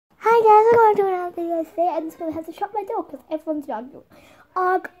guys say I'm just gonna have to shut my door because everyone's arguing.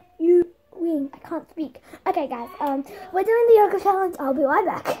 I can't speak. Okay, guys. We're doing the yoga challenge. I'll be right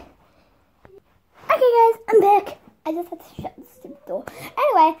back. Okay, guys, I'm back. I just had to shut the stupid door.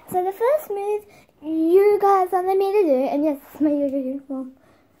 Anyway, so the first move you guys wanted me to do, and yes, it's my yoga uniform.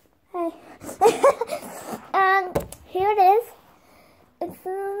 Hey. Here it is. It's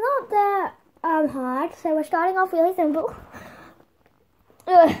not that hard, so we're starting off really simple.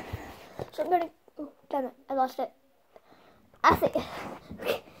 So I'm gonna, oh, damn it, I lost it. I see.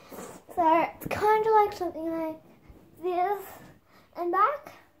 Okay. So it's kind of like something like this and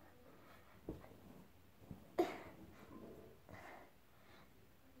back.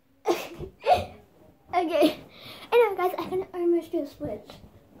 Okay. Anyway, guys, I can almost do a switch.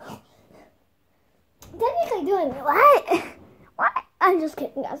 Technically doing it. What? I'm just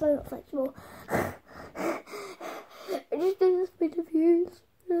kidding, guys. I'm not flexible. I just did this with the views.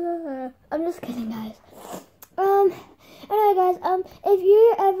 I'm just kidding, guys. Anyway, guys, if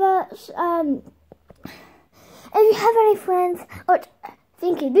you ever, if you have any friends, which I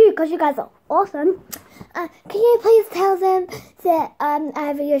think you do, because you guys are awesome, can you please tell them that I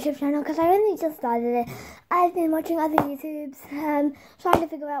have a YouTube channel, because I only just started it. I've been watching other YouTubes, trying to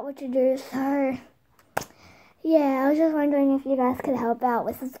figure out what to do, so yeah, I was just wondering if you guys could help out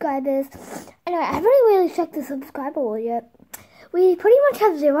with subscribers. Anyway, I haven't really checked the subscriber wall yet. We pretty much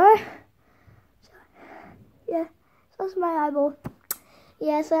have 0. So, yeah, so that's my eyeball.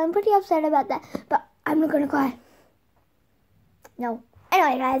 Yeah, so I'm pretty upset about that, but I'm not gonna cry. No.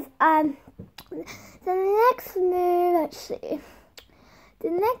 Anyway, guys, the next move, let's see. The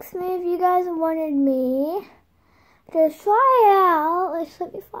next move you guys wanted me to try out,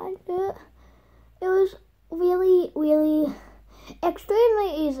 let me find it. It was really, really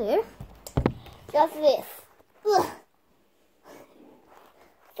extremely easy. Just this. Ugh.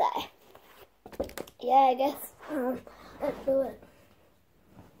 So, yeah, I guess, let's do it.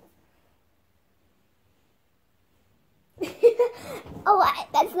 Alright,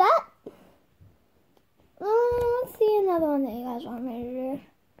 that's that. Let's see another one that you guys want me to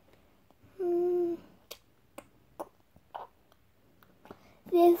do.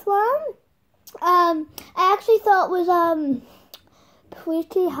 This one, I actually thought was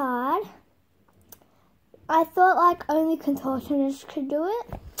pretty hard. I thought like only contortionists could do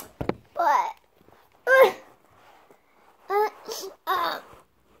it, but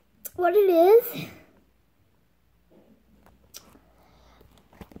what it is.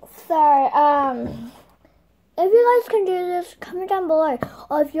 So if you guys can do this, comment down below,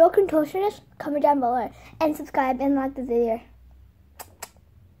 or if you're a contortionist, comment down below and subscribe and like the video.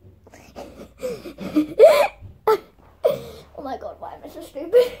 Oh my god, why am I so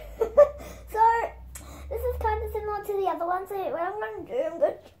stupid? So, this is kind of similar to the other one, so what I'm going to do, I'm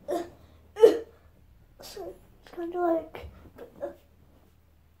going to, so it's kind of like,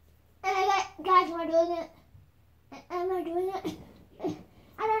 guys, am I doing it? Am I doing it?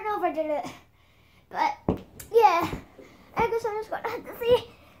 I don't know if I did it, but yeah, I guess I'm just going to have to see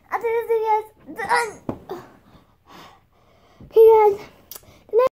after this video's done. Okay, guys.